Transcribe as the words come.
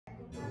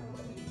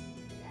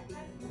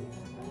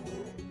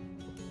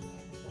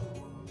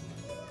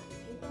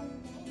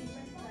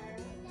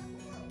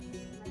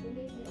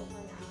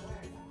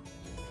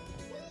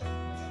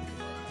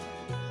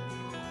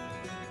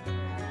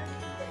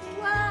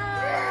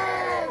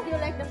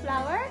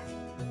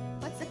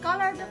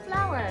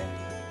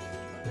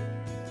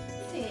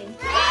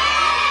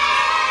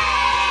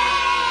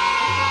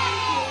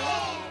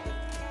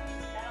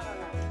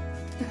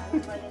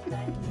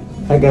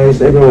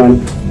guys,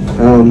 everyone.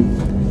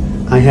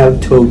 I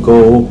have to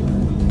go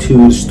to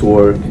the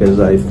store because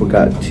I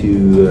forgot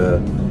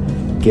to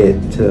get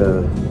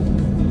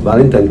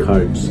Valentine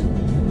cards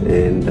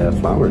and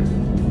flower.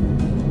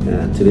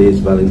 Today is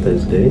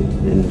Valentine's Day,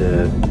 and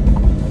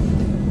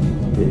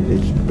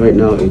right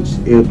now it's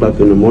 8 o'clock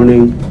in the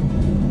morning.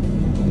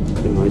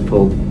 You know,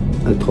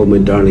 I told my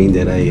darling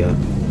that I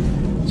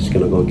just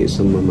gonna go get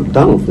some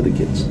McDonald's for the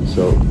kids.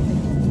 So,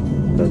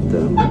 but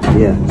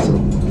yeah, so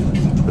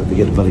I have to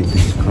get a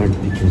Valentine's card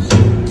because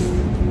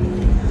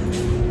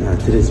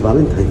today's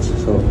Valentine's.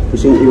 So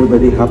wishing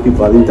everybody happy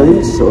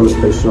Valentine's, all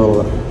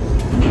special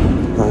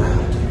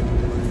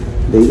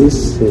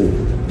ladies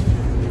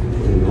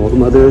and all the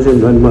mothers and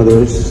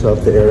grandmothers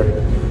out there.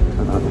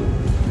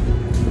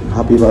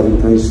 Happy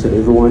Valentine's to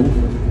everyone.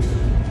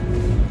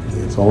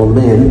 It's all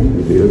men.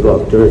 If you go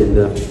out there and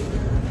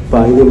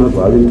buy them a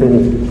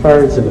Valentine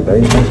cards and a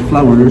Valentine's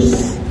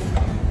flowers,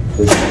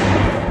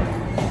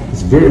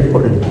 it's very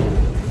important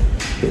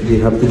that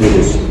you have to do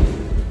this.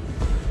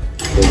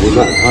 If you're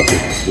not happy,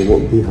 you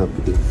won't be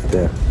happy if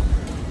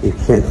you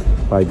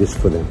can't buy this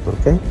for them.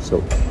 Okay?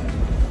 So,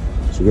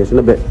 see you guys in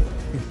a bit.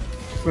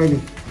 Ready?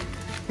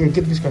 Here,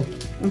 get this card.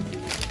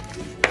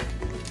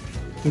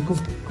 Here, go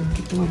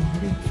get the money.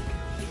 Hurry.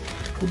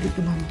 Go get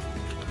the money.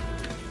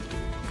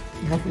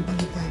 Happy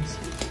Valentine's.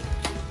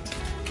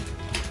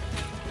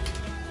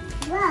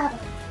 Wow,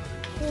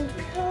 so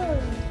cool.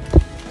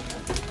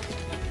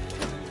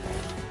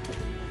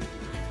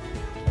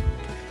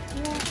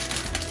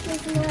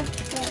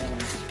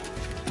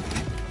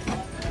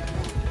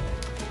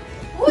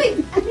 Wait,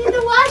 I'm in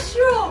the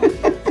washroom.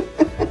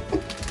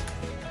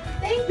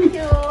 Thank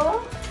you.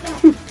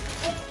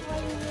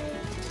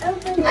 I'm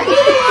in the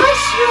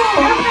washroom.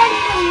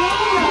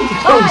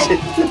 Oh my God.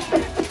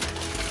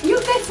 You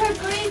guys are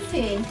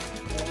crazy.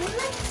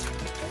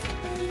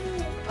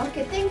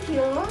 Okay, thank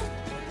you.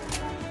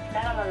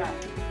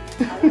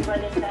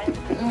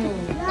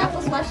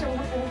 Tapos washroom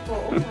na po.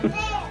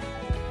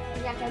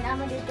 Kaya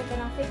naman dito ka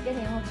ng fake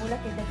ganyan,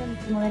 mabulak kita kan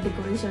mga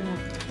decoration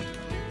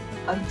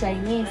of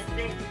Chinese.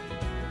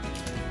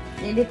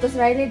 Dito sa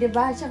Riley,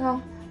 diba?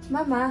 Tsaka,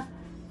 Mama,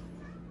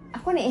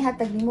 ako na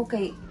ihatag mo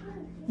kay,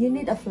 you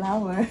need a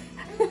flower.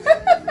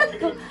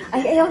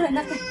 Ay, ayaw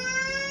na ka.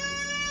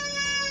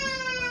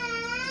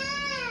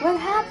 What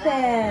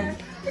happened?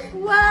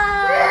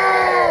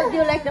 Wow! Do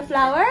you like the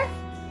flower?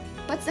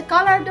 What's the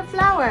color of the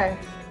flower?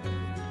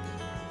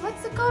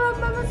 What's the color of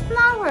Mama's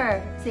flower?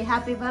 Say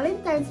happy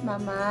Valentine's,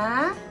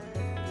 Mama.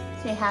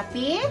 Say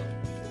happy.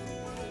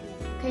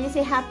 Can you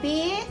say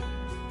happy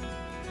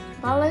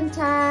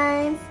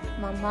Valentine's,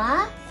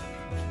 Mama?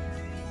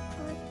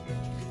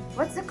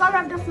 What's the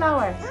color of the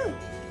flower?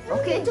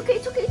 Okay, it's okay,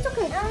 it's okay, it's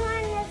okay.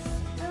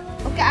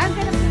 Okay, I'm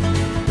gonna...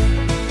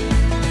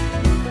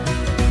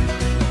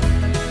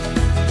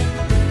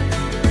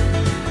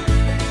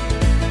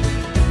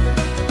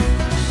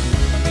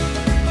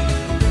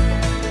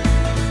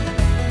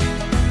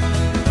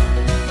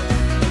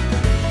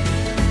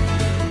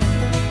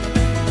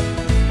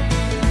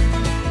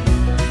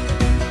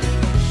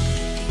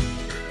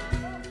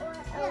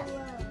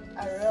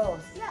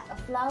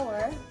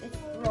 Flower, it's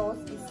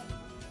rose,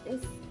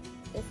 is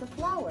a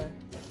flower.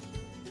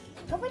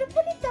 I'm gonna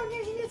put it down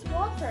here. It needs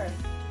water.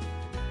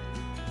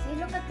 See,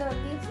 look at the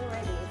leaves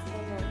already. It's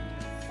gonna.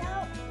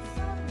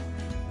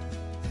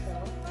 So.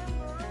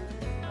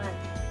 What?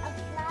 A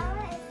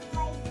flower is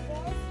like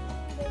this,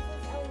 and this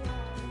is a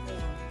rose.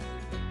 Yeah.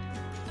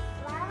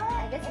 Flower.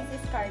 I guess this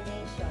is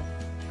carnation.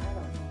 I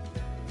don't know.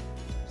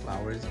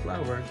 Flower is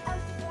flower. A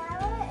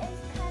flower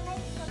is kind of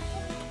like something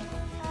in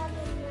the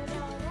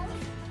middle.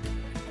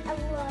 A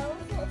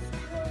rose is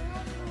kind of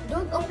like.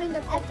 Don't open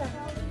the cover.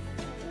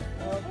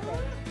 Okay.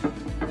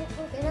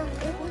 Okay na.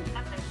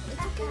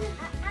 It's okay.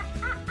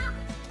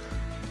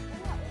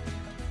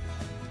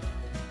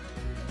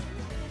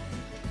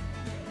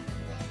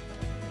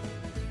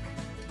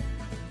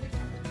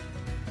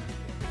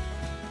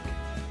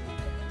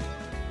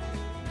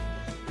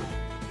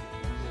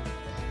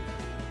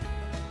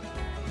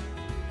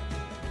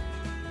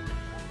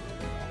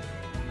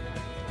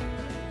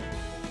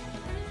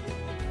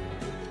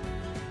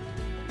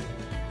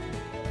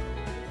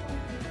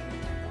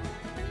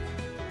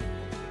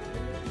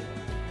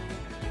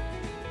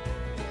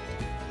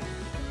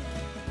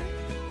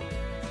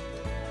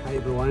 Hi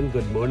everyone,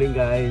 good morning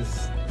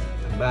guys.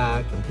 I'm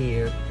back, I'm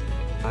here.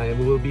 I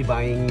will be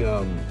buying,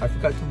 I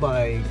forgot to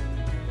buy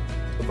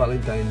the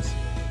Valentine's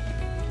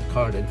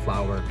card and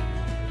flower,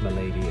 my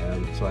lady.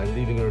 So I'm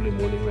leaving early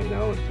morning right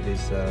now.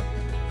 Today's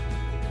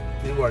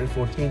February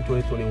 14,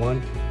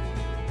 2021.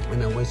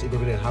 And I wish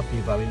everybody a happy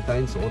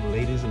Valentine's, all the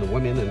ladies and the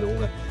women and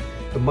all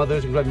the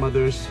mothers and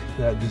grandmothers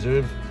that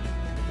deserve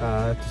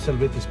to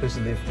celebrate this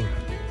special day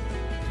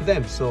for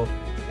them. So,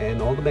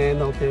 and all the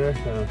men out there,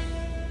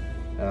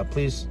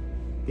 please,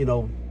 you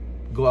know,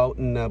 go out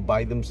and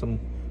buy them some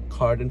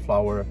card and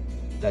flower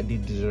that they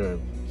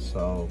deserve.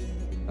 So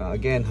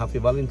again, happy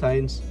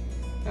Valentine's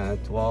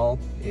to all,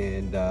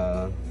 and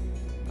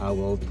I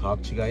will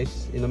talk to you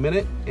guys in a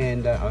minute,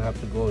 and I'll have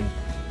to go and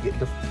get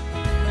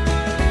the